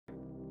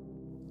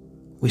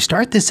We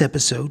start this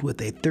episode with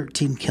a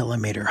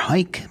 13-kilometer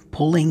hike,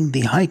 pulling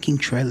the hiking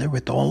trailer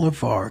with all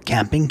of our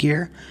camping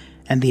gear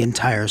and the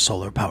entire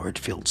solar-powered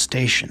field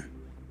station.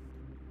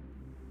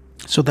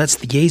 So that's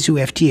the Yaesu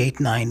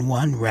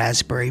FT891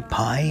 Raspberry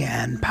Pi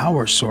and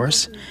power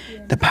source,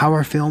 the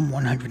PowerFilm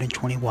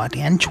 120 watt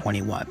and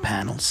 20 watt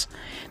panels,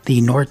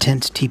 the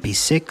Nortent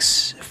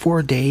TP6,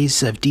 4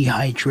 days of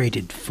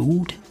dehydrated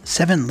food,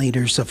 7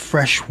 liters of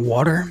fresh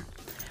water,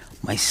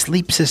 my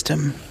sleep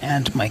system,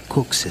 and my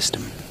cook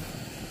system.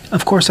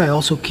 Of course, I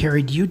also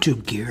carried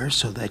YouTube gear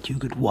so that you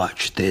could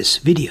watch this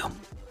video.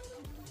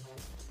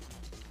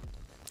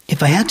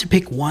 If I had to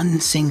pick one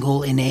single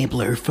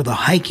enabler for the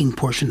hiking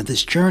portion of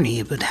this journey,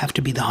 it would have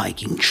to be the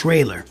hiking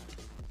trailer.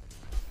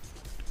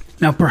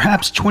 Now,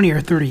 perhaps 20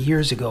 or 30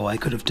 years ago I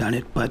could have done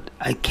it, but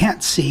I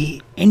can't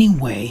see any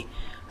way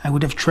I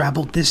would have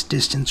traveled this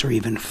distance or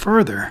even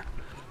further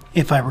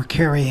if I were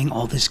carrying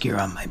all this gear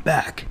on my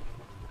back.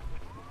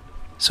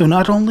 So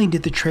not only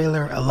did the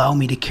trailer allow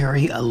me to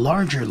carry a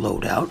larger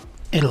loadout,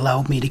 it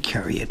allowed me to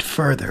carry it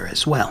further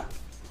as well.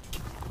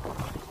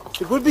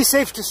 It would be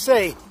safe to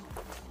say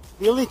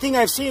the only thing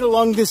I've seen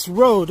along this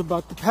road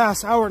about the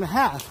past hour and a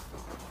half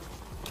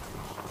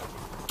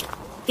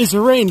is a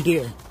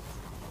reindeer.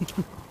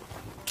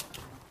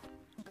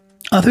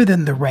 Other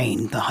than the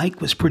rain, the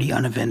hike was pretty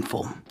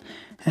uneventful,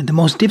 and the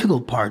most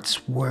difficult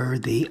parts were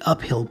the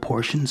uphill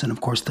portions and of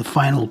course the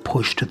final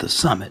push to the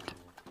summit.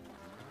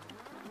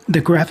 The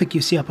graphic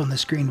you see up on the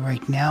screen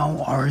right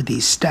now are the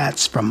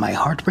stats from my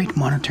heart rate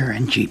monitor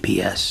and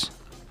GPS.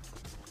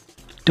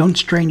 Don't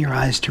strain your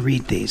eyes to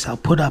read these. I'll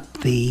put up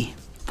the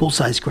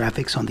full-size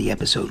graphics on the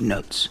episode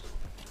notes.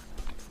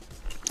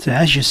 So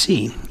as you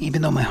see,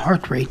 even though my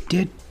heart rate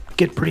did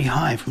get pretty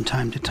high from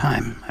time to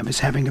time, I was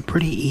having a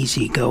pretty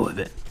easy go of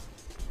it.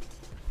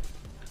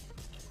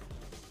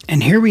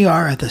 And here we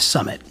are at the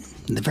summit.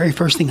 The very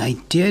first thing I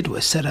did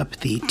was set up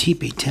the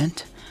teepee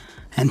tent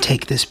and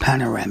take this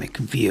panoramic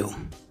view.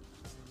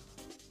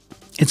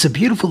 It's a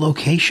beautiful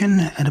location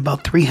at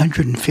about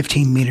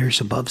 315 meters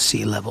above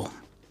sea level.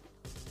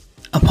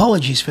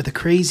 Apologies for the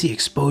crazy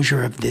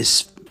exposure of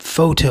this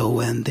photo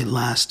and the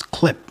last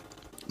clip,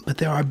 but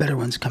there are better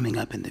ones coming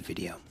up in the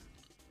video.